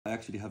I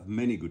actually have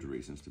many good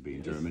reasons to be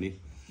in Germany.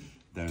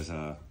 There's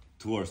a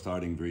tour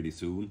starting really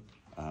soon,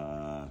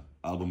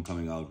 album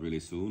coming out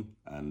really soon,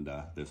 and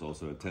there's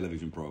also a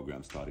television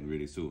program starting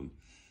really soon.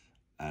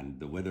 And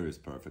the weather is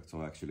perfect,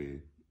 so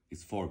actually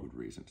it's 4 good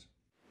reasons.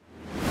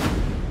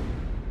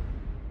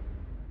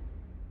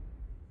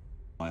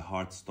 My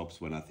heart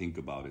stops when I think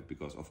about it,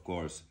 because of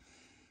course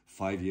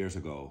 5 years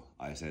ago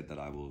I said that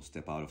I will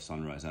step out of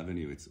Sunrise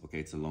Avenue.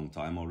 It's a long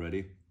time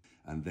already.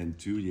 And then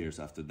 2 years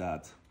after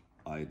that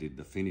I did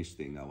the Finnish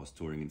thing. I was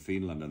touring in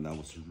Finland, and that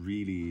was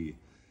really,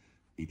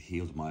 it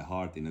healed my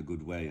heart in a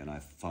good way, and I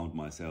found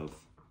myself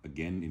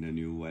again in a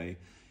new way.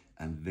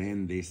 And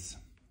then this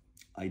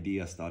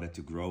idea started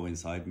to grow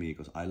inside me,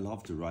 because I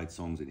love to write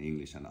songs in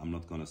English and I'm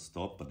not gonna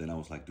stop. But then I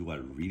was like, do I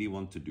really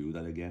want to do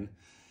that again?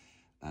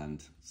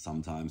 And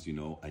sometimes, you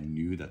know, I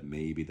knew that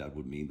maybe that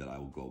would mean that I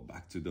would go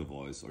back to The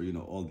Voice, or, you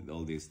know,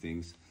 all these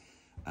things.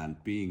 And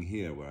being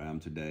here where I am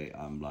today,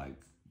 I'm like,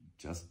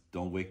 just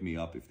don't wake me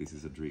up if this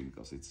is a dream,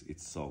 because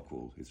it's so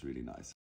cool. It's really nice.